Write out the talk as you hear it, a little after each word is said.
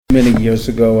Many years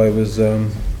ago, I was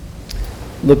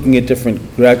looking at different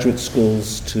graduate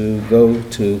schools to go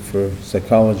to for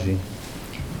psychology.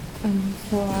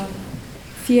 Vor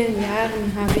vielen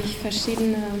Jahren habe ich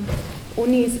verschiedene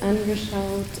Unis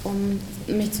angeschaut, um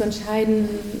mich zu entscheiden,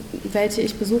 welche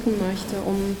ich besuchen möchte,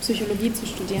 um Psychologie zu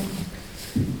studieren.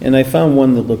 And I found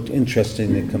one that looked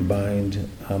interesting that combined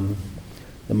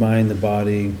the mind, the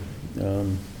body,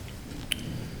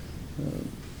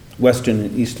 Western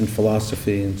and Eastern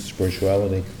philosophy and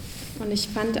spirituality. Und ich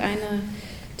fand eine,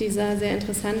 die sah sehr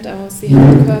interessant aus. Sie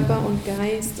hat Körper und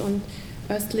Geist und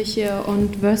östliche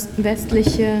und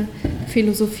westliche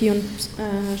Philosophie und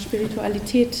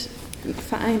Spiritualität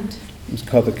vereint. It's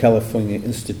called the California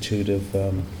Institute of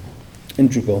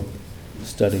Integral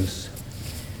Studies.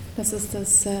 Das ist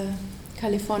das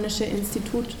Kalifornische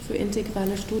Institut für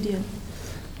integrale Studien.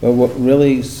 But what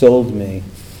really sold me,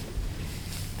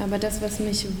 Aber das, was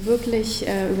mich wirklich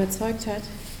überzeugt hat,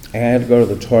 I had to go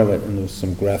to the toilet and there was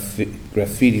some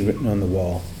graffiti written on the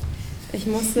wall. ich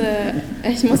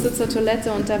musste zur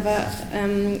Toilette und da war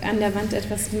an der Wand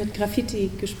etwas mit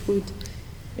Graffiti gesprüht.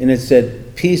 And it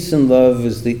said, "Peace and love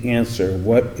is the answer.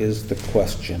 What is the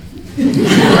question?"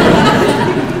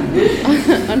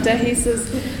 Und da hieß es,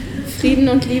 Frieden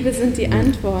und Liebe sind die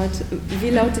Antwort. Wie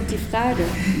lautet die Frage?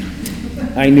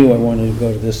 I knew I wanted to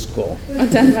go to this school.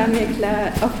 Und dann war mir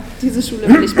klar, auch diese Schule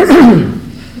will ich besuchen.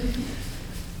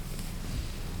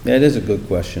 That is a good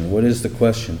question. What is the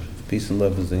question? Peace and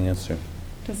love is the answer.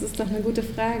 Das ist doch eine gute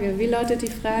Frage. Wie lautet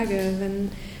die Frage, wenn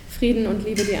Frieden und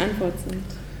Liebe die Antwort sind?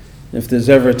 If there's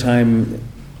ever a time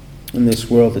in this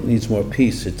world that needs more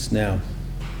peace, it's now.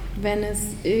 Wenn es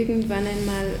irgendwann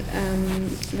einmal,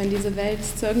 wenn diese Welt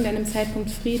zu irgendeinem Zeitpunkt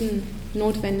Frieden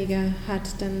notwendiger hat,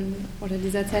 dann, oder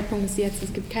dieser Zeitpunkt ist jetzt,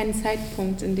 es gibt keinen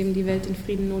Zeitpunkt, in dem die Welt den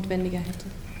Frieden notwendiger hätte.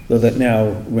 Though that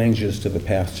now ranges to the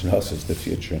past and also the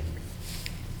future.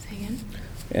 Say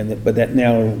again? But that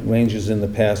now ranges in the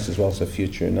past as well as the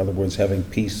future. In other words, having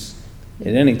peace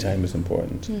at any time is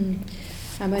important.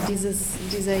 Aber dieser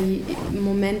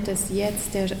Moment des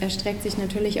Jetzt, der erstreckt sich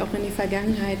natürlich auch in die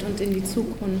Vergangenheit und in die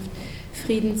Zukunft.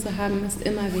 Frieden zu haben ist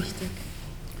immer wichtig.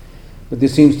 But there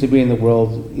seems to be in the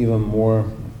world even more,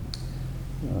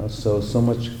 so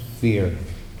much fear.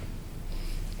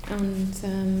 Und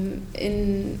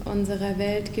in unserer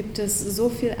Welt gibt es so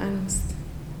viel Angst.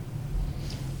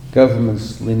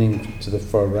 Governments leaning to the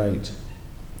far right.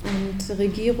 Und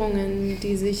Regierungen,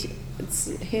 die sich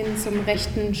hin zum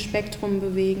rechten Spektrum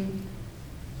bewegen.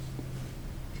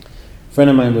 A friend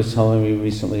of mine was telling me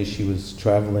recently she was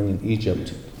traveling in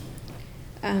Egypt.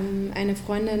 Eine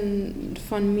Freundin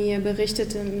von mir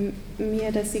berichtete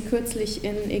mir, dass sie kürzlich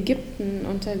in Ägypten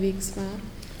unterwegs war.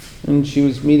 And she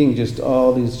was meeting just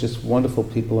all these just wonderful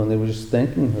people and they were just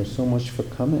thanking her so much for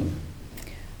coming.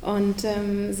 Und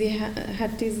sie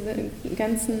hat diese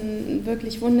ganzen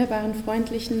wirklich wunderbaren,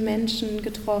 freundlichen Menschen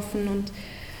getroffen und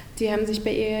die haben sich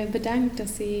bei ihr bedankt,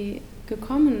 dass sie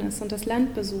gekommen ist und das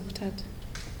Land besucht hat.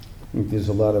 There's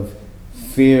a lot of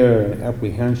fear and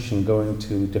apprehension going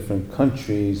to different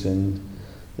countries and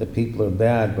the people are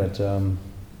bad, but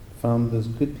found there's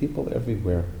good people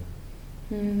everywhere.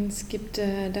 Es gibt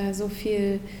da so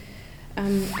viel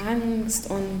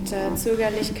Angst und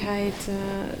Zögerlichkeit,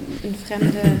 in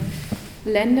fremde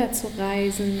Länder zu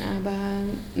reisen, aber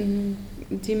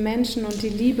die Menschen und die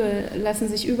Liebe lassen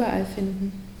sich überall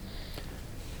finden.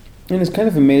 And it's kind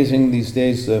of amazing these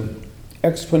days, the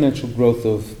exponential growth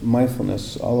of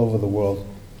mindfulness all over the world.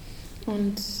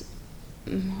 Und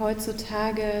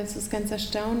heutzutage ist es ganz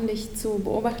erstaunlich zu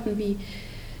beobachten, wie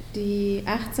die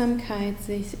Achtsamkeit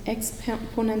sich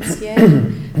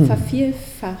exponentiell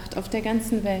vervielfacht auf der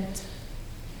ganzen Welt.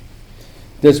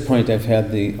 At this point, I've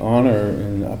had the honor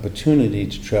and opportunity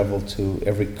to travel to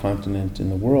every continent in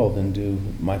the world and do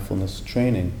mindfulness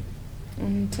training.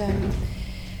 Und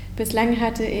bislang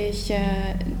hatte ich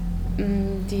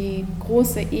die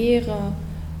große Ehre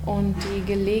und die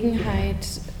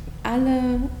Gelegenheit,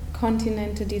 alle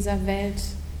Kontinente dieser Welt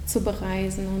zu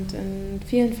bereisen und in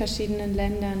vielen verschiedenen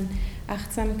Ländern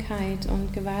Achtsamkeit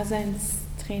und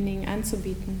Gewahrseinstraining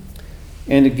anzubieten.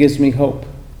 And it gives me hope.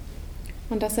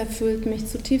 Und das erfüllt mich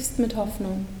zutiefst mit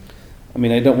Hoffnung. I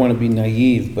mean, I don't want to be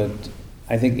naive, but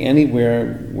I think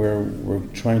anywhere where we're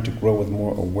trying to grow with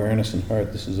more awareness and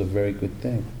heart, this is a very good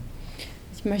thing.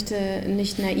 Ich möchte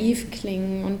nicht naiv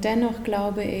klingen und dennoch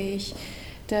glaube ich,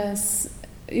 dass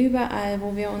überall,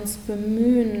 wo wir uns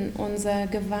bemühen, unser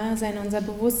Gewahrsein, unser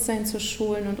Bewusstsein zu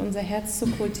schulen und unser Herz zu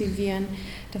kultivieren,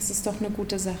 das ist doch eine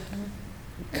gute Sache.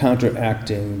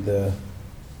 Counteracting the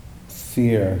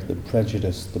fear, the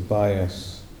prejudice, the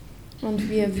bias. Und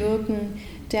wir wirken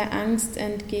der Angst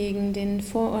entgegen, den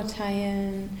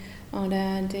Vorurteilen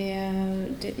oder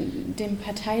dem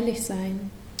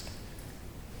Parteilichsein.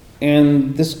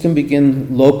 And this can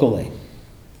begin locally.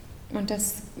 Und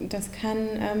das kann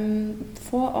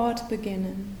vor Ort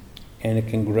beginnen. And it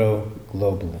can grow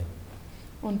globally.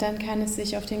 Und dann kann es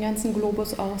sich auf den ganzen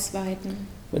Globus ausweiten.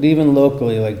 But even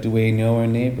locally, like, do we know our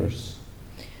neighbors?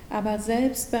 Aber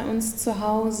selbst bei uns zu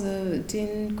Hause,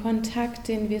 den Kontakt,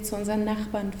 den wir zu unseren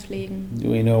Nachbarn pflegen.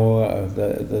 Do we know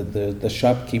the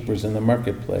shopkeepers in the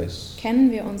marketplace?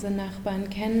 Kennen wir unsere Nachbarn?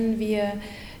 Kennen wir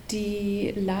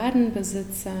die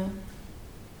Ladenbesitzer?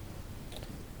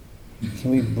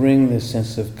 Can we bring this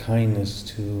sense of kindness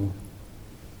to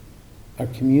our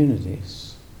communities?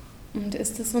 Und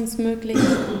ist es uns möglich,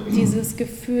 dieses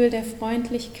Gefühl der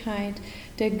Freundlichkeit,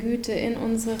 der Güte in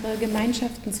unsere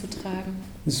Gemeinschaften zu tragen?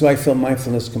 This is why I feel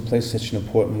mindfulness can play such an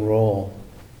important role.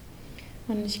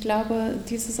 Und ich glaube,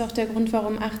 dies ist auch der Grund,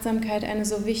 warum Achtsamkeit eine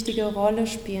so wichtige Rolle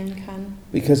spielen kann.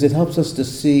 Because it helps us to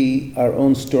see our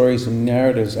own stories and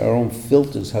narratives, our own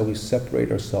filters, how we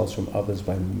separate ourselves from others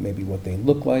by maybe what they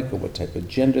look like, or what type of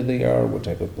gender they are, or what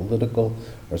type of political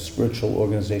or spiritual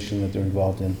organization that they're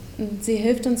involved in. Und sie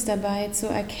hilft uns dabei zu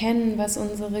erkennen, was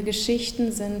unsere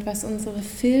Geschichten sind, was unsere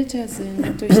Filter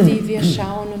sind, durch die wir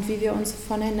schauen und wie wir uns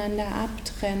voneinander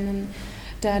abtrennen.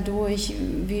 Dadurch,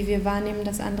 wie wir wahrnehmen,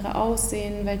 dass andere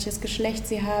aussehen, welches Geschlecht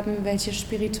sie haben, welche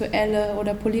spirituelle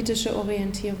oder politische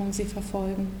Orientierung sie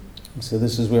verfolgen. So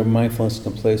this is where mindfulness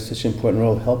can play such an important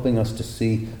role, helping us to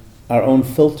see our own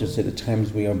filters that at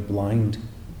times we are blind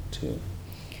to.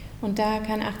 Und da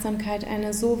kann Achtsamkeit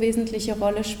eine so wesentliche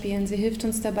Rolle spielen. Sie hilft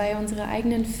uns dabei, unsere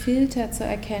eigenen Filter zu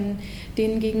erkennen,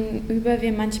 denen gegenüber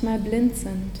wir manchmal blind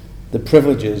sind. The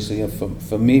privileges,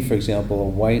 for me, for example,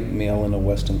 a white male in a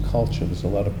Western culture, there's a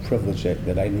lot of privilege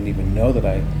that I didn't even know that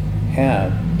I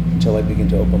had until I began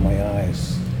to open my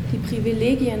eyes. Die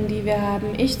Privilegien, die wir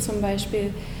haben, ich zum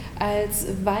Beispiel als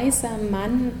weißer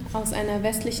Mann aus einer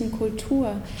westlichen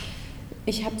Kultur,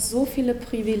 ich habe so viele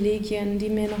Privilegien, die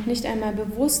mir noch nicht einmal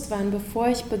bewusst waren, bevor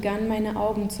ich begann, meine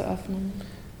Augen zu öffnen.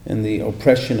 And the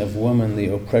oppression of women, the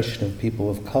oppression of people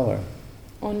of color.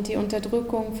 Und die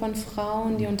Unterdrückung von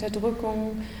Frauen, die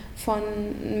Unterdrückung von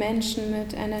Menschen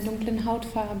mit einer dunklen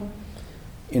Hautfarbe.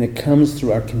 And it comes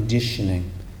through our conditioning.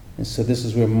 And so this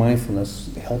is where mindfulness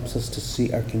helps us to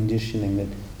see our conditioning that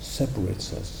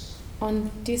separates us. Und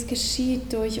dies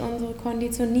geschieht durch unsere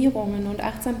Konditionierungen und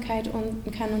Achtsamkeit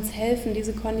kann uns helfen,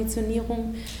 diese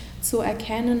Konditionierung zu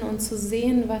erkennen und zu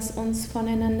sehen, was uns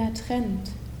voneinander trennt.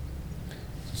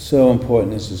 So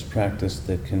important is this practice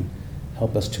that can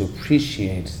help us to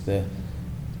appreciate the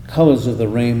colors of the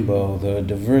rainbow, the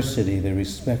diversity, the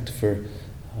respect for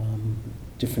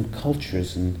different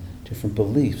cultures and different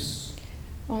beliefs.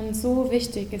 Und so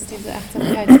wichtig ist diese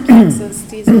Achtsamkeitspraxis,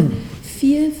 diese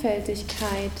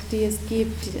Vielfältigkeit, die es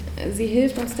gibt. Sie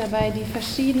hilft uns dabei, die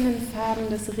verschiedenen Farben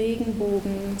des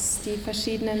Regenbogens, die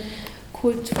verschiedenen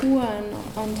Kulturen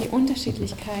und die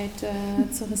Unterschiedlichkeit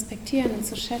zu respektieren und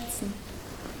zu schätzen.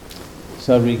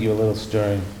 So I'll read you a little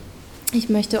story. Ich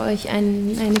möchte euch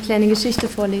eine kleine Geschichte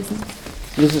vorlesen.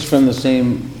 This is from the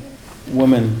same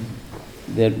woman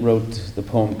that wrote the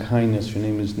poem Kindness. Her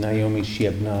name is Naomi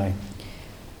Shiabnai.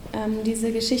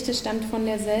 Diese Geschichte stammt von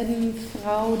derselben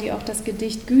Frau, die auch das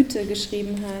Gedicht Güte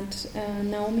geschrieben hat,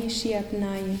 Naomi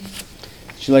Shiabnai.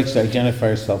 She likes to identify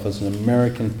herself as an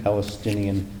American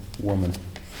Palestinian woman.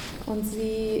 Und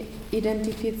sie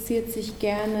identifiziert sich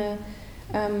gerne,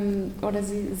 oder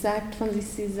sie sagt von sich,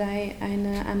 sie sei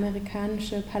eine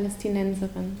amerikanische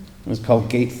Palästinenserin. It's called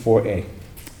Gate 4A.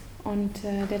 Und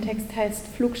der Text heißt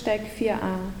Flugsteig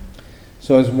 4a.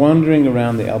 So I was wandering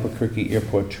around the Albuquerque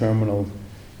airport terminal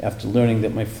after learning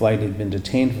that my flight had been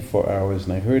detained for 4 hours,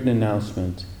 and I heard an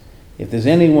announcement. If there's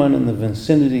anyone in the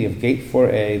vicinity of Gate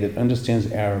 4A that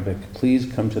understands Arabic, please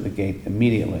come to the gate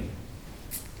immediately.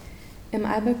 Im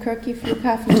Albuquerque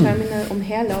Flughafenterminal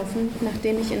umherlaufend,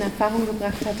 nachdem ich in Erfahrung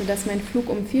gebracht hatte, dass mein Flug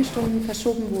um 4 Stunden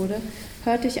verschoben wurde,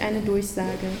 hörte ich eine Durchsage.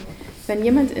 Wenn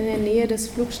jemand in der Nähe des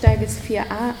Flugsteiges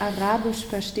 4a Arabisch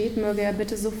versteht, möge er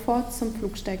bitte sofort zum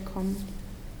Flugsteig kommen.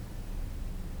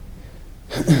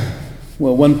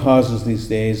 Well, one pauses these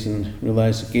days and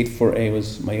realized that Gate 4A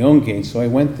was my own gate, so I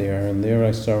went there, and there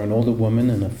I saw an older woman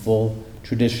in a full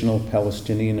traditional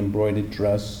Palestinian embroidered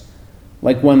dress,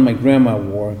 like one my grandma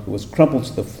wore, who was crumpled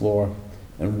to the floor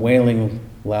and wailing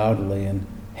loudly, and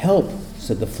 "Help,"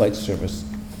 said the flight service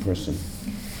person.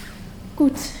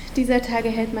 Gut, dieser Tage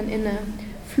hält man inne.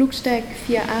 Flugsteig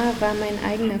 4a war mein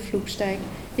eigener Flugsteig.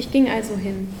 Ich ging also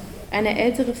hin. Eine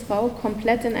ältere Frau,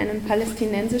 komplett in einem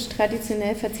palästinensisch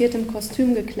traditionell verziertem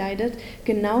Kostüm gekleidet,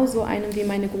 genau so einem wie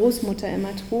meine Großmutter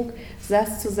immer trug,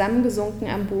 saß zusammengesunken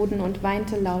am Boden und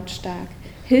weinte lautstark.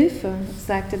 Hilfe,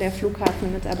 sagte der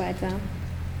Flughafenmitarbeiter.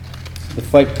 The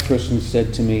flight person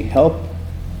said to me, "Help,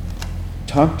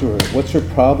 talk to her, what's her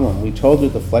problem? We told her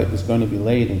the flight was going to be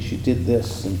late and she did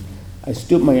this." And I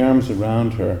stooped my arms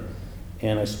around her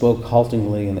and I spoke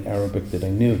haltingly in Arabic that I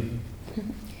knew.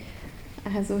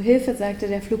 Also Hilfe, sagte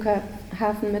der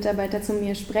Flughafenmitarbeiter zu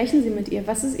mir, sprechen Sie mit ihr,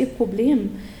 was ist Ihr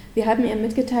Problem? Wir haben ihr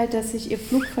mitgeteilt, dass sich Ihr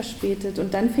Flug verspätet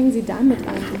und dann fing sie damit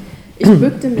an. Ich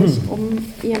bückte mich, um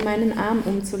ihr meinen Arm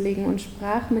umzulegen und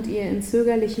sprach mit ihr in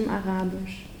zögerlichem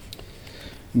Arabisch.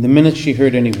 The minute she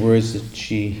heard any words that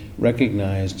she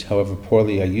recognized, however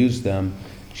poorly I used them,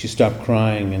 she stopped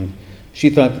crying and she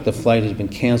thought that the flight had been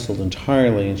canceled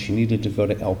entirely and she needed to go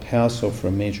to El Paso for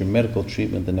a major medical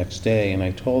treatment the next day. And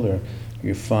I told her,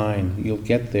 "You're fine, you'll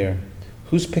get there.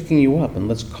 Who's picking you up? And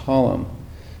let's call him."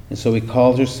 And so we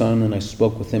called her son and I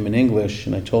spoke with him in English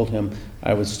and I told him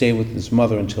I would stay with his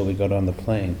mother until we got on the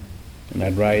plane and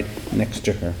I'd ride next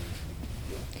to her.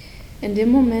 In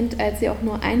dem Moment, als sie auch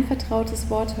nur ein vertrautes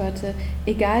Wort hörte,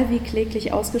 egal wie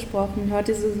kläglich ausgesprochen,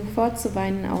 hörte sie sofort zu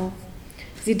weinen auf.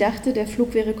 Sie dachte, der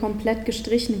Flug wäre komplett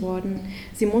gestrichen worden.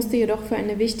 Sie musste jedoch für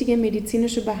eine wichtige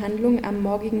medizinische Behandlung am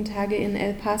morgigen Tage in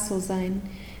El Paso sein.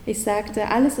 Ich sagte,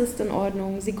 alles ist in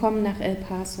Ordnung, Sie kommen nach El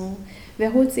Paso.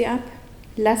 Wer holt Sie ab?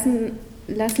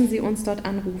 Lassen Sie uns dort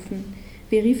anrufen.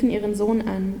 Wir riefen ihren Sohn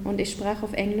an und ich sprach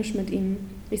auf Englisch mit ihm.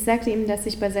 Ich sagte ihm, dass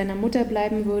ich bei seiner Mutter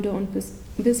bleiben würde und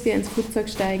bis wir ins Flugzeug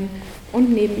steigen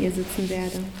und neben ihr sitzen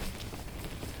werde.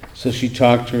 So she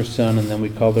talked to her son and then we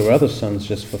called her other sons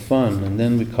just for fun. And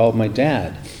then we called my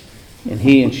dad. And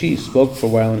he and she spoke for a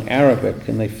while in Arabic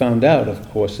and they found out, of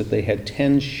course, that they had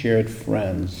 10 shared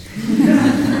friends.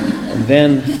 And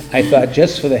then I thought,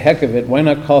 just for the heck of it, why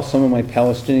not call some of my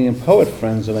Palestinian poet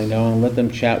friends that I know and let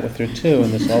them chat with her too?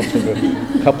 And this all took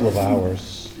a couple of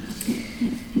hours.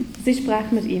 Sie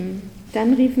sprach mit ihm.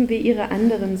 Dann riefen wir ihre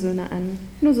anderen Söhne an,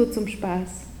 nur so zum Spaß.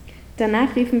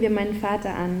 Danach riefen wir meinen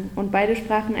Vater an und beide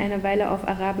sprachen eine Weile auf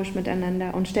Arabisch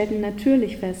miteinander und stellten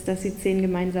natürlich fest, dass sie 10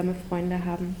 gemeinsame Freunde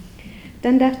haben.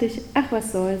 Dann dachte ich, ach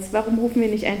was soll's, warum rufen wir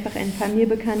nicht einfach ein paar mir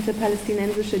bekannte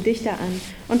palästinensische Dichter an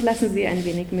und lassen sie ein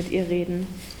wenig mit ihr reden.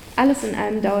 Alles in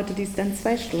allem dauerte dies dann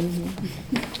 2 Stunden.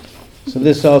 So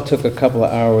this all took a couple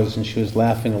of hours and she was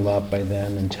laughing a lot by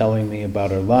then and telling me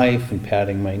about her life and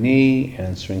patting my knee,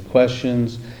 answering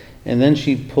questions. And then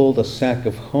she pulled a sack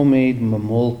of homemade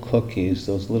mamul cookies,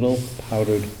 those little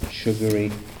powdered,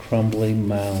 sugary, crumbly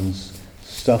mounds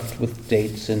stuffed with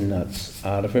dates and nuts,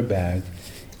 out of her bag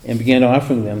and began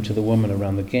offering them to the woman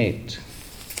around the gate.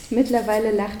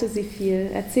 Mittlerweile lachte sie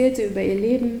viel, erzählte über ihr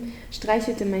Leben,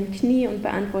 streichelte mein Knie und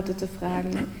beantwortete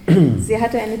Fragen. Sie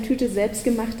hatte eine Tüte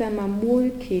selbstgemachter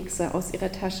Mamul-Kekse aus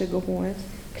ihrer Tasche geholt.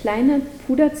 Kleine,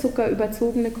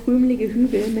 puderzuckerüberzogene, krümelige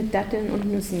Hügel mit Datteln und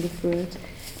Nüssen gefüllt,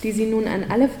 die sie nun an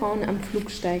alle Frauen am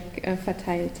Flugsteig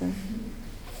verteilte.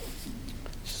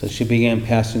 So she began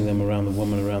passing them around the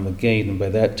woman around the gate, and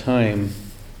by that time,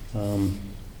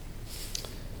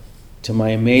 to my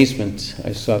amazement,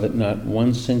 I saw that not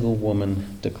one single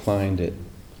woman declined it.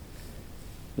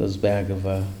 Those bag of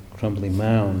crumbly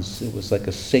mounds, it was like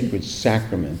a sacred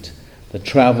sacrament. The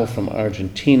travel from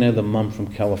Argentina, the mum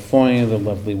from California, the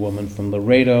lovely woman from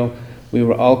Laredo, we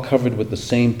were all covered with the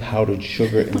same powdered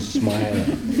sugar and smiling.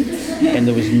 And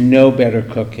there was no better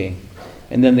cookie.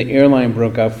 And then the airline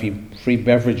broke out free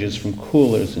beverages from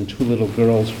coolers, and 2 little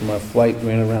girls from our flight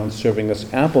ran around serving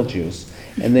us apple juice.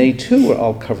 And they too were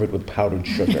all covered with powdered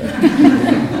sugar.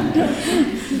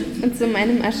 Und zu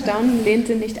meinem Erstaunen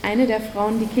lehnte nicht eine der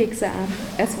Frauen die Kekse ab.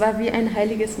 Es war wie ein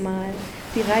heiliges Mahl.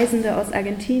 Die Reisende aus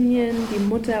Argentinien, die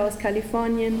Mutter aus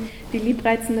Kalifornien, die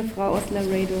liebreizende Frau aus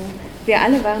Laredo. Wir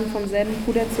alle waren vom selben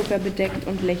Puderzucker bedeckt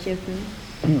und lächelten.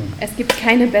 Es gibt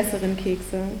keine besseren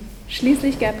Kekse.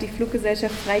 Schließlich gab die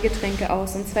Fluggesellschaft Freigetränke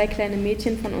aus und 2 kleine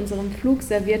Mädchen von unserem Flug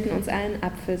servierten uns allen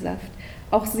Apfelsaft.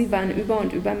 Auch sie waren über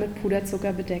und über mit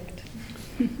Puderzucker bedeckt.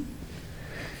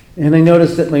 And I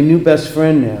noticed that my new best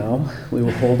friend now, we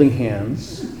were holding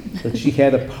hands, that she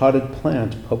had a potted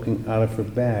plant poking out of her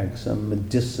bag, some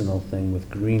medicinal thing with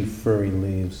green furry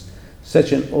leaves.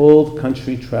 Such an old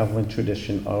country traveling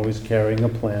tradition, always carrying a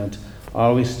plant,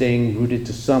 always staying rooted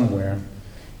to somewhere.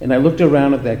 And I looked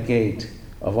around at that gate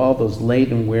of all those late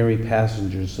and weary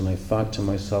passengers, and I thought to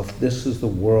myself, this is the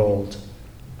world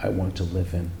I want to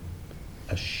live in.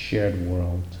 A shared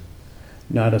world.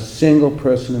 Not a single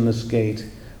person in this gate,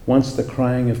 once the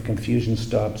crying of confusion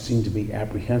stopped, seemed to be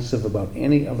apprehensive about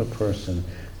any other person.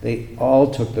 They all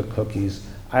took the cookies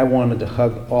I wanted to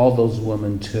hug all those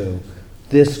women too.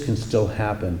 This can still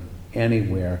happen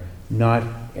anywhere. Not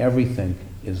everything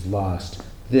is lost.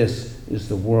 This is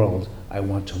the world I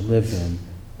want to live in,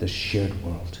 the shared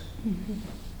world.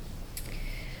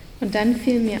 Und dann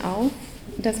fiel mir auf,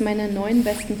 dass meine neuen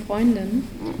besten Freundinnen,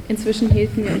 inzwischen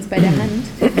hielten wir uns bei der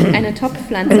Hand, eine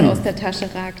Topfpflanze aus der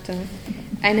Tasche ragte.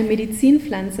 Eine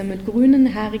Medizinpflanze mit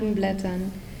grünen, haarigen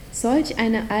Blättern. Solch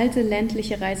eine alte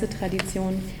ländliche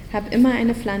Reisetradition. Hab immer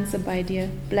eine Pflanze bei dir,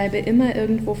 bleibe immer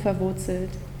irgendwo verwurzelt.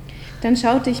 Dann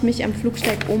schaute ich mich am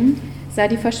Flugsteig um, sah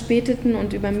die verspäteten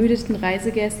und übermüdeten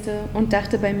Reisegäste und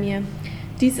dachte bei mir,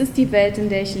 dies ist die Welt, in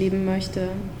der ich leben möchte.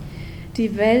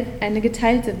 Die Welt, eine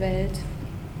geteilte Welt.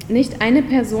 Nicht eine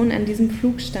Person an diesem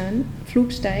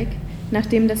Flugsteig,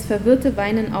 nachdem das verwirrte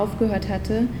Weinen aufgehört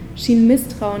hatte, schien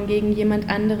Misstrauen gegen jemand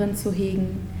anderen zu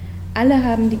hegen. Alle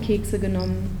haben die Kekse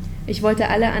genommen. Ich wollte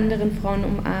alle anderen Frauen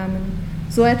umarmen.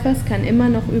 So etwas kann immer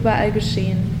noch überall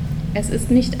geschehen. Es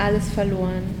ist nicht alles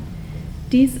verloren.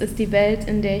 Dies ist die Welt,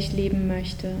 in der ich leben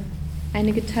möchte.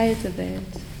 Eine geteilte Welt.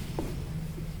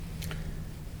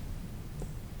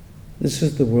 This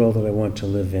is the world that I want to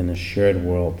live in, a shared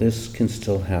world. This can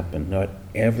still happen. Not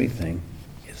everything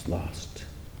is lost.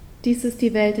 Dies ist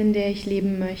die Welt, in der ich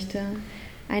leben möchte.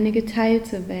 Eine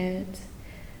geteilte Welt.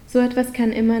 So etwas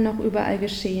kann immer noch überall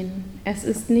geschehen. Es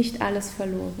ist nicht alles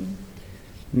verloren.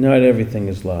 Not everything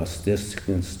is lost. This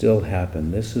can still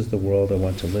happen. This is the world I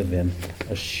want to live in,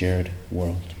 a shared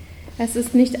world. Es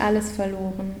ist nicht alles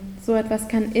verloren. So etwas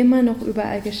kann immer noch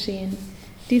überall geschehen.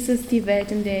 Dies ist die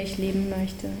Welt, in der ich leben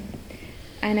möchte.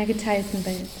 Einer geteilten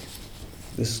Welt.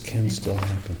 This can still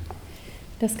happen.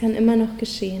 Das kann immer noch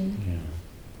geschehen. Yeah.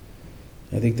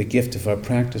 I think the gift of our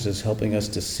practice is helping us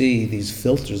to see these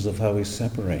filters of how we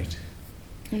separate.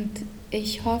 Und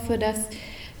ich hoffe, dass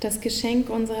das Geschenk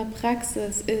unserer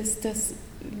Praxis ist, dass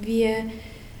wir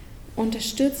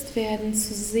unterstützt werden,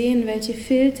 zu sehen, welche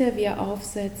Filter wir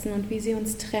aufsetzen und wie sie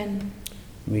uns trennen.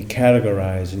 We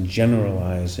categorize and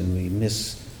generalize and we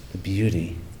miss the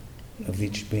beauty of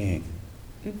each being.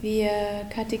 Wir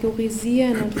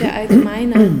kategorisieren und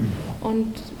verallgemeinern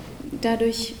und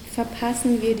dadurch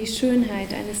verpassen wir die Schönheit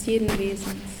eines jeden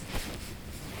Wesens.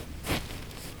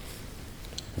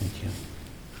 Thank you.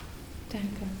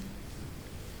 Danke.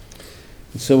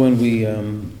 So when we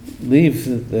leave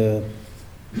the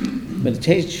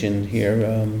meditation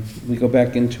here, we go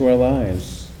back into our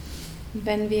lives.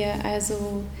 Wenn wir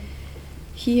also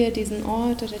hier diesen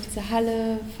Ort oder diese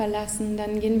Halle verlassen,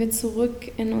 dann gehen wir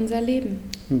zurück in unser Leben.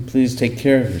 And please take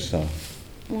care of yourself.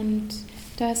 Und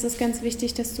da ist es ganz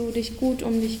wichtig, dass du dich gut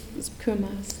um dich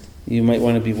kümmerst. You might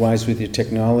want to be wise with your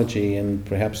technology and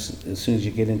perhaps as soon as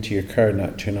you get into your car,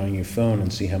 not turn on your phone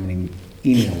and see how many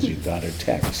emails you got or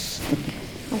texts.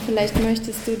 Und vielleicht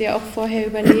möchtest du dir auch vorher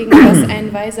überlegen, was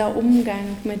ein weiser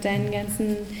Umgang mit deinen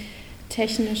ganzen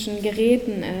technischen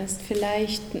Geräten ist.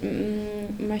 Vielleicht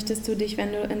möchtest du dich,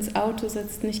 wenn du ins Auto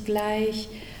sitzt, nicht gleich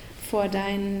vor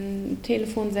dein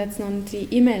Telefon setzen und die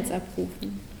E-Mails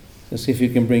abrufen. So see if you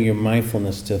can bring your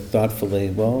mindfulness to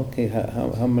thoughtfully, well, okay,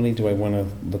 how many do I want to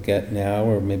look at now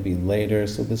or maybe later?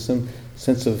 So there's some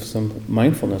sense of some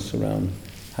mindfulness around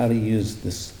how to use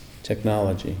this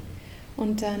technology.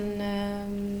 Und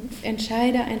dann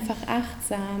entscheide einfach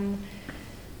achtsam,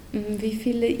 wie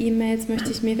viele E-Mails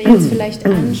möchte ich mir jetzt vielleicht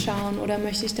anschauen oder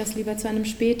möchte ich das lieber zu einem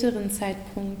späteren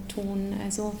Zeitpunkt tun?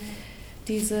 Also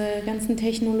diese ganzen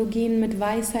Technologien mit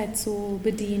Weisheit zu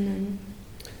bedienen.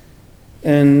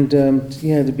 And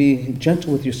to be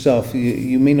gentle with yourself.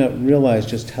 You may not realize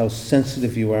just how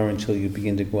sensitive you are until you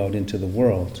begin to go out into the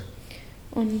world.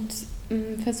 Und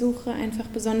versuche einfach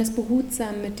besonders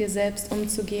behutsam mit dir selbst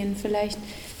umzugehen. Vielleicht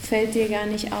fällt dir gar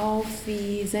nicht auf,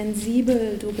 wie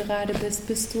sensibel du gerade bist,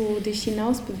 bis du dich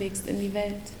hinausbewegst in die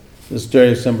Welt. The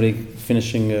story of somebody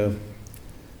finishing a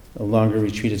longer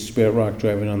retreat at Spirit Rock,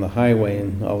 driving on the highway,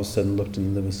 and all of a sudden looked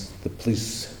and there was the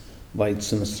police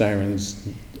lights and the sirens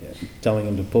telling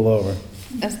him to pull over.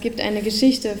 Es gibt eine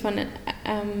Geschichte von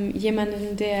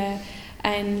jemandem, der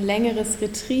ein längeres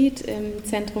Retreat im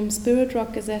Zentrum Spirit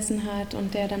Rock gesessen hat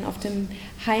und der dann auf dem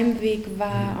Heimweg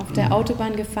war, auf der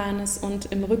Autobahn gefahren ist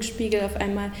und im Rückspiegel auf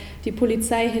einmal die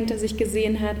Polizei hinter sich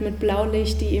gesehen hat mit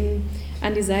Blaulicht, die ihm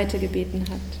an die Seite gebeten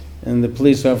hat. And the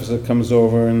police officer comes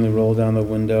over and they roll down the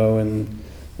window and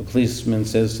the policeman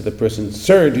says to the person,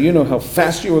 "Sir, do you know how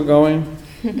fast you were going?"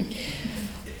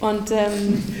 Und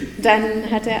dann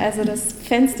hat er also das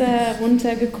Fenster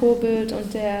runtergekurbelt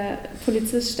und der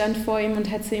Polizist stand vor ihm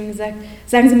und hat zu ihm gesagt,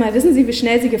 sagen Sie mal, wissen Sie, wie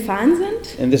schnell Sie gefahren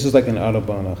sind? And this is like an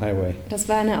autobahn, a highway. Das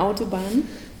war eine Autobahn.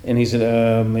 And he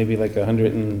said, maybe like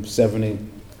 170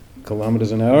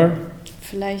 kilometers an hour.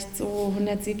 vielleicht so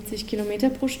 170 Kilometer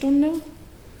pro Stunde.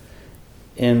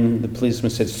 And the policeman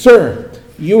said, "Sir,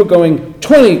 you were going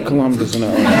 20 kilometers an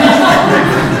hour."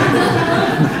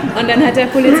 Und dann hat der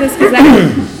Polizist gesagt,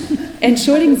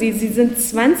 entschuldigen Sie, Sie sind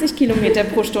 20 Kilometer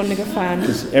pro Stunde gefahren.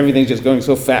 Because everything's just going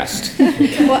so fast.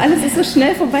 Oh, alles ist so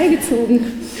schnell vorbeigezogen.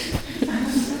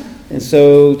 And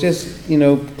so just,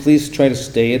 please try to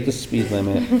stay at the speed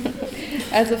limit.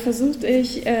 Also versucht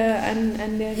euch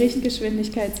an der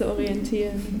Richtgeschwindigkeit zu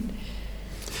orientieren.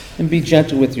 And be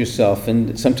gentle with yourself.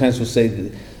 And sometimes we'll say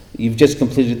that you've just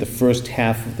completed the first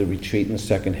half of the retreat and the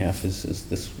second half is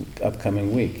this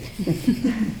upcoming week.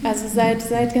 Also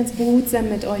seid ganz behutsam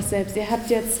mit euch selbst. Ihr habt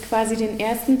jetzt quasi den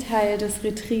ersten Teil des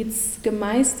Retreats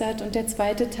gemeistert und der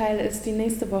zweite Teil ist die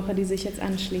nächste Woche, die sich jetzt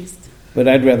anschließt. But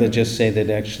I'd rather just say that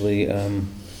actually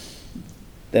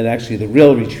the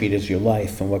real retreat is your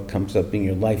life, and what comes up in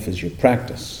your life is your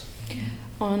practice.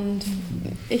 Und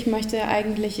ich möchte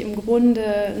eigentlich im Grunde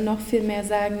noch viel mehr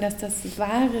sagen, dass das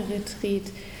wahre Retreat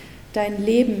dein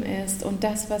Leben ist und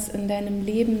das, was in deinem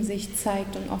Leben sich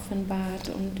zeigt und offenbart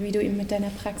und wie du ihm mit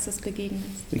deiner Praxis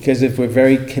begegnest. Because if we're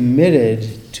very committed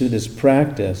to this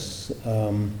practice,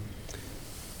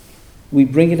 we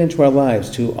bring it into our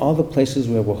lives, to all the places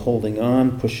where we're holding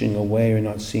on, pushing away, or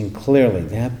not seeing clearly.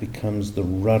 That becomes the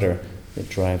rudder that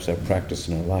drives our practice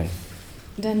in our life.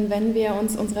 Denn wenn wir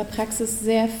uns unserer Praxis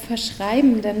sehr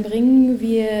verschreiben, dann bringen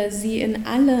wir sie in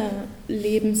alle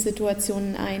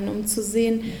Lebenssituationen ein, um zu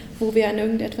sehen, wo wir an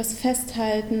irgendetwas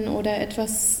festhalten oder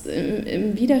etwas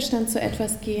im Widerstand zu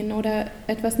etwas gehen oder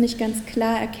etwas nicht ganz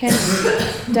klar erkennen.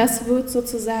 Das wird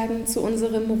sozusagen zu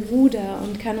unserem Ruder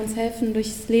und kann uns helfen,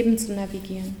 durchs Leben zu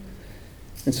navigieren.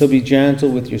 And so be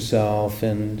gentle with yourself,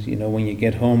 and when you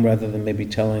get home, rather than maybe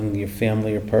telling your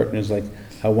family or partners like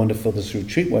how wonderful this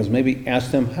retreat was, maybe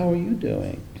ask them, how are you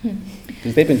doing?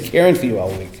 Because they've been caring for you all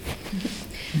week.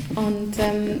 Und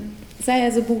sei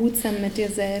also behutsam mit dir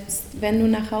selbst. Wenn du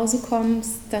nach Hause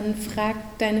kommst, dann frag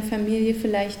deine Familie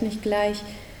vielleicht nicht gleich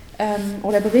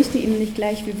oder berichte ihnen nicht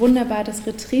gleich, wie wunderbar das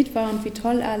Retreat war und wie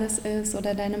toll alles ist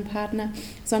oder deinem Partner,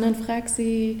 sondern frag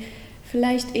sie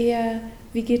vielleicht eher,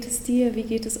 wie geht es dir, wie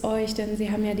geht es euch, denn sie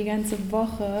haben ja die ganze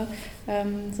Woche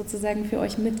sozusagen für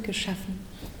euch mitgeschaffen.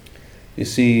 You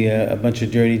see a bunch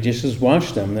of dirty dishes,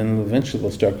 wash them, then eventually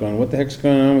they'll start going, what the heck's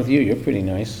going on with you? You're pretty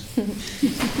nice.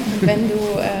 Wenn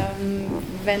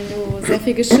du sehr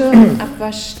viel Geschirr im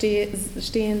Abwasch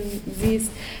stehen siehst,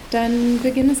 dann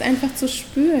beginn es einfach zu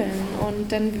spülen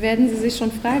und dann werden sie sich schon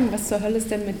fragen, was zur Hölle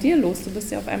ist denn mit dir los? Du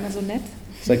bist ja auf einmal so nett.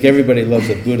 It's like everybody loves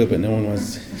a Buddha, but no one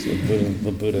wants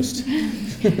a Buddhist.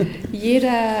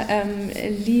 Jeder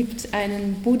liebt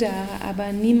einen Buddha,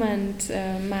 aber niemand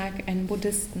mag einen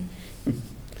Buddhisten.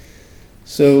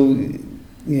 So,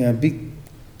 be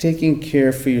taking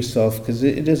care for yourself, because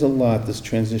it is a lot, this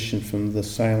transition from the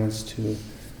silence to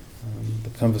the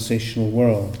conversational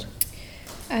world.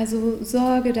 Also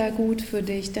sorge da gut für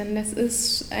dich, denn das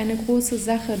ist eine große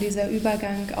Sache, dieser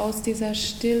Übergang aus dieser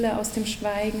Stille, aus dem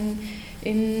Schweigen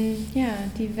in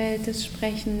die Welt des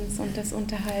Sprechens und des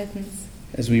Unterhaltens.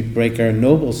 As we break our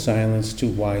noble silence to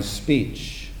wise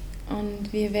speech.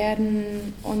 Und wir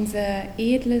werden unser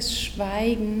edles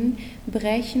Schweigen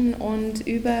brechen und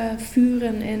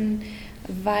überführen in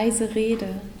weise Rede,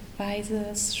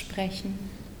 weises Sprechen.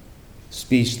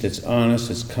 Speech that's honest,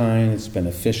 that's kind, it's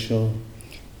beneficial.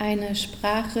 Eine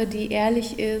Sprache, die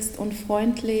ehrlich ist und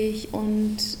freundlich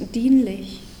und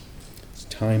dienlich. It's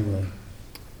timely.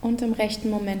 Und im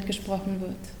rechten Moment gesprochen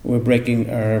wird. We're breaking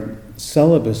our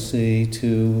celibacy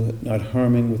to not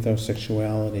harming with our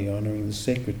sexuality, honoring the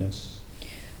sacredness.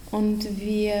 Und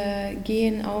wir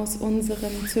gehen aus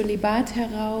unserem Zölibat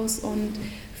heraus und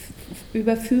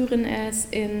überführen es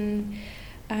in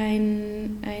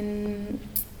einen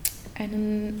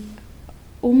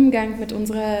Umgang mit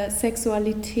unserer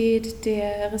Sexualität,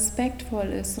 der respektvoll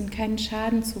ist und keinen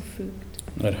Schaden zufügt.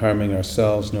 Not harming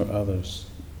ourselves nor others.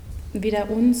 Weder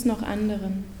uns noch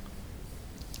anderen.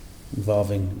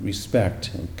 Involving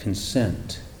respect and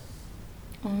consent.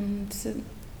 Und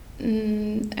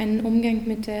einen Umgang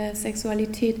mit der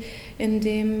Sexualität, in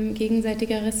dem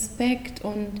gegenseitiger Respekt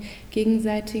und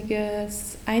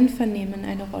gegenseitiges Einvernehmen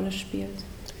eine Rolle spielt.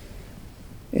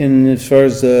 And as far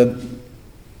as the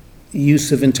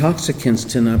use of intoxicants,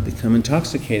 to not become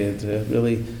intoxicated,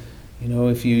 really,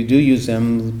 if you do use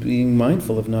them, being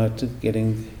mindful of not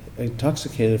getting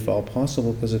intoxicated if all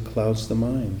possible, because it clouds the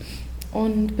mind.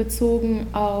 Und bezogen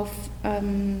auf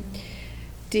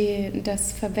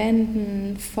das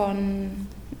Verwenden von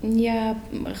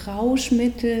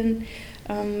Rauschmitteln,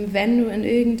 Wenn du in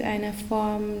irgendeiner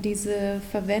Form diese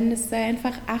verwendest, sei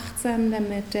einfach achtsam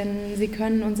damit, denn sie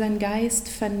können unseren Geist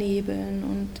vernebeln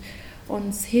und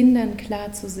uns hindern,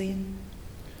 klar zu sehen.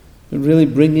 But really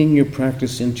bringing your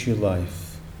practice into your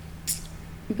life.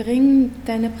 Bring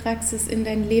deine Praxis in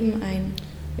dein Leben ein.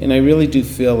 And I really do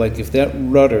feel like if that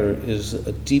rudder is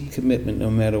a deep commitment, no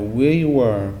matter where you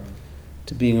are,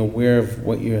 to being aware of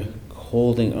what you're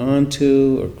holding on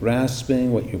to or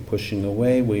grasping, what you're pushing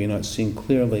away, where you're not seeing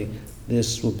clearly,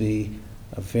 this will be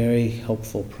a very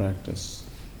helpful practice.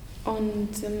 Und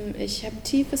ich habe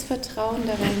tiefes Vertrauen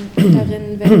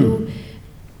darin, wenn du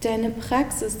deine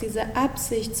Praxis, diese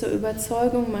Absicht zur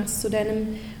Überzeugung machst, zu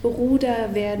deinem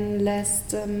Ruder werden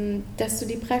lässt, dass du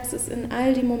die Praxis in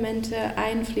all die Momente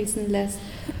einfließen lässt,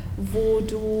 wo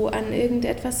du an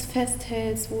irgendetwas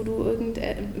festhältst, wo du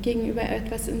gegenüber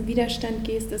etwas in Widerstand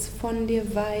gehst, es von dir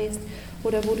weißt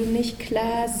oder wo du nicht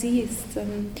klar siehst.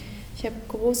 Ich habe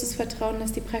großes Vertrauen,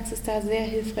 dass die Praxis da sehr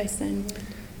hilfreich sein wird.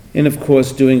 And of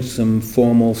course, doing some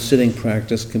formal sitting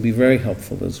practice can be very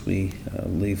helpful as we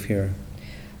leave here.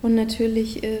 Und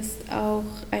natürlich ist auch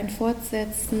ein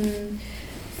Fortsetzen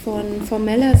von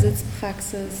formeller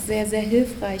Sitzpraxis sehr, sehr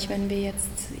hilfreich, wenn wir jetzt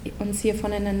uns hier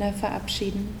voneinander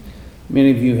verabschieden.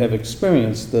 Many of you have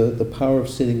experienced the power of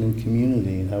sitting in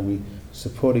community and how we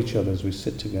support each other as we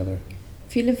sit together.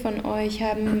 Viele von euch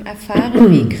haben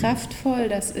erfahren, wie kraftvoll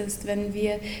das ist, wenn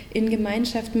wir in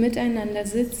Gemeinschaft miteinander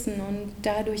sitzen und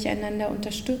dadurch einander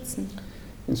unterstützen.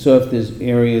 And so if there's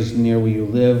areas near where you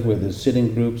live where there's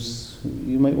sitting groups,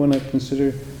 you might want to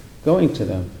consider going to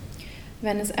them.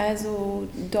 Wenn es also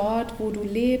dort, wo du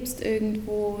lebst,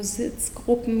 irgendwo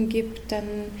Sitzgruppen gibt, dann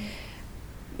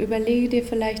überlege dir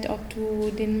vielleicht, ob du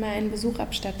denen mal einen Besuch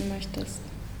abstatten möchtest.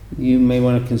 You may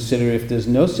want to consider if there's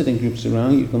no sitting groups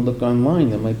around, you can look online.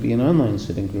 There might be an online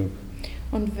sitting group.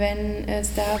 Und wenn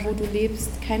es da, wo du lebst,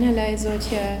 keinerlei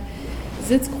solcher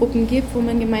Sitzgruppen gibt, wo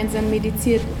man gemeinsam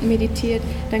meditiert,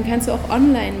 dann kannst du auch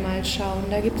online mal schauen.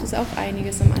 Da gibt es auch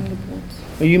einiges im Angebot.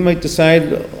 Or you might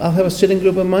decide, I'll have a sitting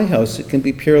group in my house. It can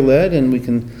be peer-led and we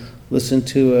can listen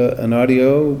to an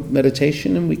audio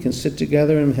meditation and we can sit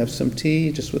together and have some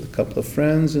tea just with a couple of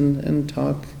friends and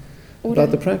talk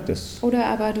about the practice. Oder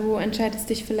aber du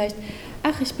entscheidest dich vielleicht,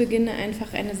 ich beginne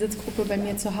einfach eine Sitzgruppe bei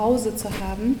mir zu Hause zu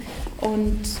haben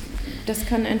und das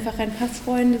können einfach ein paar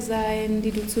Freunde sein,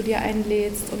 die du zu dir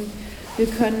einlädst und wir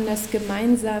können das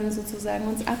gemeinsam sozusagen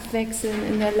uns abwechseln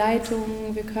in der Leitung.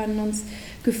 Wir können uns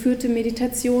geführte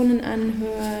Meditationen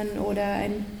anhören oder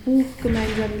ein Buch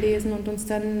gemeinsam lesen und uns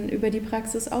dann über die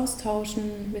Praxis austauschen,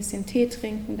 ein bisschen Tee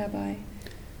trinken dabei.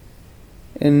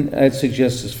 And I'd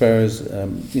suggest as far as,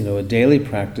 a daily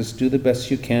practice, do the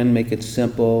best you can, make it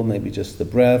simple, maybe just the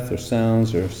breath or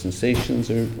sounds or sensations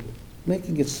or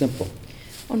making it simple.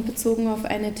 Und bezogen auf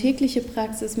eine tägliche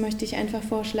Praxis möchte ich einfach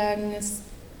vorschlagen, es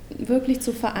wirklich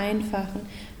zu vereinfachen.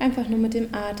 Einfach nur mit dem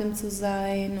Atem zu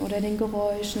sein oder den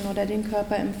Geräuschen oder den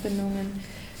Körperempfindungen.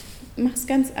 Mach es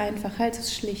ganz einfach, halt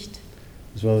es schlicht.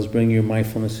 As well as bring your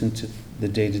mindfulness into the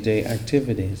day-to-day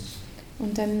activities.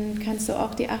 Und dann kannst du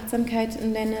auch die Achtsamkeit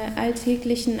in deine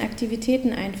alltäglichen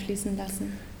Aktivitäten einfließen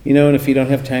lassen. You know, and if you don't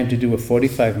have time to do a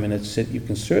 45-minute sit, you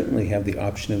can certainly have the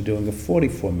option of doing a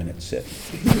 44-minute sit.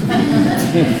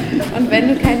 Und wenn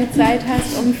du keine Zeit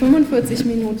hast, um 45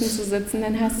 Minuten zu sitzen,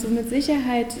 dann hast du mit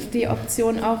Sicherheit die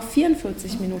Option, auch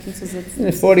 44 Minuten zu sitzen. And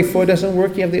if 44 doesn't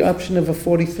work, you have the option of a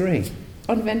 43.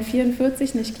 Und wenn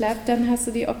 44 nicht klappt, dann hast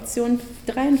du die Option,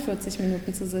 43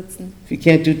 Minuten zu sitzen. If you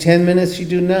can't do 10 minutes, you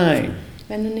do 9.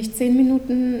 Wenn du nicht 10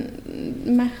 Minuten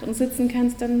sitzen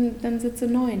kannst, dann sitze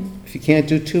 9. If you can't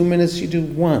do 2 minutes, you do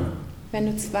 1. Wenn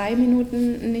du 2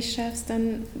 Minuten nicht schaffst,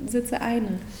 dann sitze 1.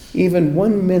 Even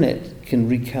 1 minute can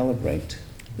recalibrate.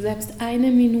 Selbst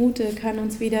 1 Minute kann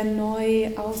uns wieder neu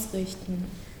ausrichten.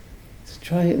 So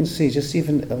try it and see, just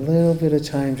even a little bit of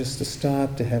time just to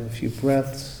stop, to have a few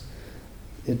breaths.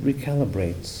 It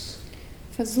recalibrates.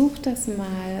 Versuch das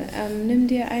mal. Nimm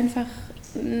dir einfach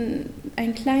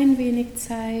ein klein wenig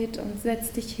Zeit und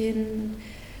setz dich hin,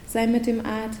 sei mit dem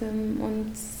Atem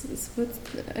und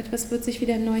etwas wird sich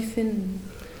wieder neu finden.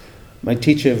 My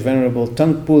teacher, Venerable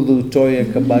Tangpulu Toya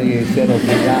Kabaye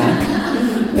Ferobaya,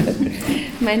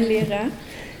 mein Lehrer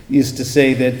used to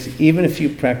say that even if you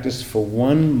practice for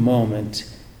 1 moment,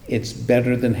 it's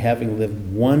better than having lived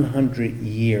 100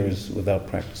 years without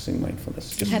practicing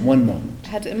mindfulness. Just 1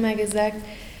 moment. Hat immer gesagt,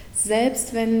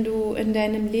 selbst wenn du in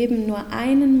deinem Leben nur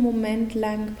einen Moment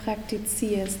lang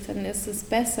praktizierst, dann ist es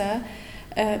besser,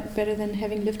 better than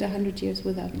having lived 100 years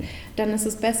without. Ja. Dann ist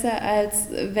es besser, als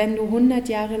wenn du 100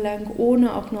 Jahre lang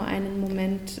ohne auch nur einen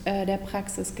Moment der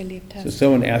Praxis gelebt So hast.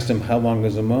 someone asked him, how long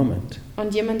is a moment?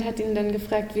 Und jemand hat ihn dann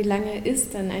gefragt, wie lange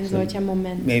ist denn ein So solcher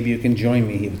Moment? maybe you can join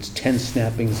me. It's 10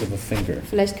 snappings of a finger.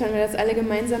 Vielleicht können wir das alle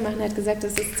gemeinsam machen. Er hat gesagt,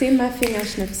 das ist 10-mal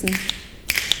Fingerschnipsen.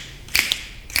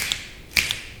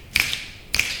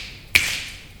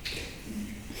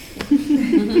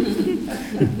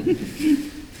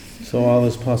 So all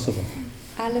is possible.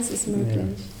 Alles ist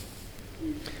möglich.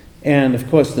 And of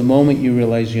course, the moment you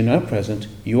realize you're not present,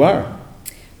 you are.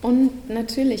 Und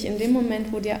natürlich, in dem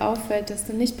Moment, wo dir auffällt, dass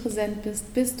du nicht präsent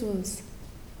bist, bist du es.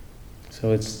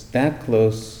 So it's that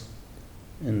close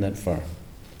and that far.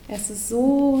 Es ist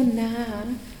so nah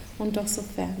und doch so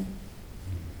fern.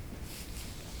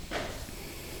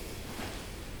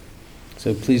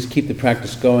 So please keep the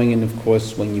practice going, and of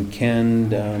course, when you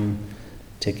can,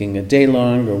 taking a day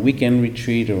long or a weekend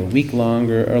retreat or a week long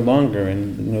or longer,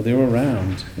 and they're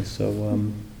around. So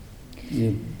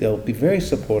they'll be very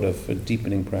supportive for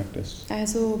deepening practice.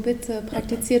 Also bitte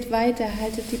praktiziert weiter,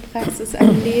 haltet die Praxis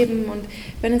am Leben und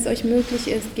wenn es euch möglich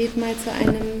ist, geht mal zu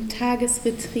einem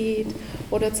Tagesretreat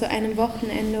oder zu einem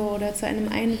Wochenende oder zu einem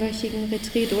einwöchigen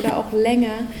Retreat oder auch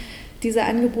länger. Diese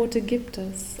Angebote gibt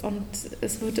es und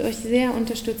es wird euch sehr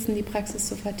unterstützen, die Praxis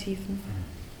zu vertiefen.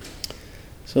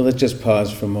 So let's just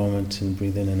pause for a moment and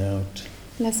breathe in and out.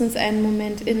 Lasst uns einen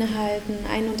Moment innehalten,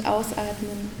 ein- und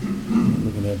ausatmen.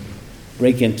 We're going to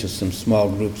break into some small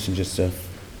groups in just a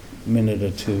minute or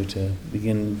two to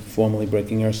begin formally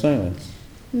breaking our silence.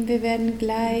 Wir werden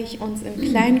gleich uns in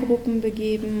Kleingruppen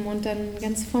begeben und dann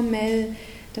ganz formell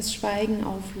das Schweigen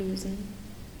auflösen.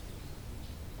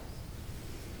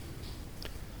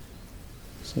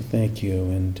 So thank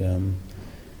you, and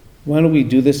why don't we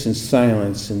do this in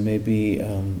silence and maybe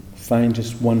find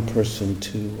just one person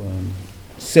to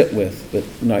sit with but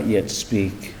not yet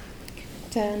speak.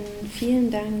 Dann vielen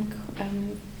Dank.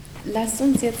 Lasst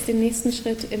uns jetzt den nächsten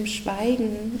Schritt im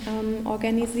Schweigen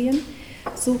organisieren.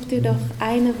 Such dir doch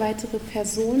eine weitere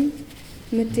Person,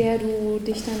 mit der du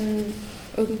dich dann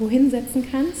irgendwo hinsetzen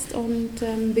kannst und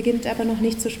beginnt aber noch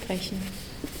nicht zu sprechen.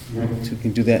 So we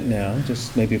can do that now,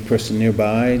 just maybe a person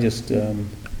nearby, just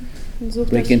Sucht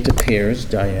break euch into pairs,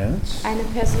 dyads. eine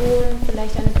Person,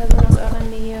 vielleicht eine Person aus eurer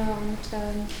Nähe und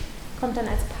kommt dann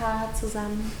als Paar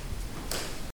zusammen.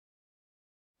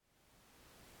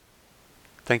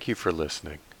 Thank you for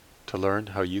listening. To learn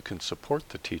how you can support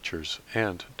the teachers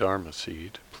and Dharma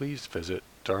Seed, please visit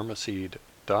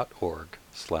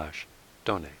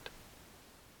dharmaseed.org/donate.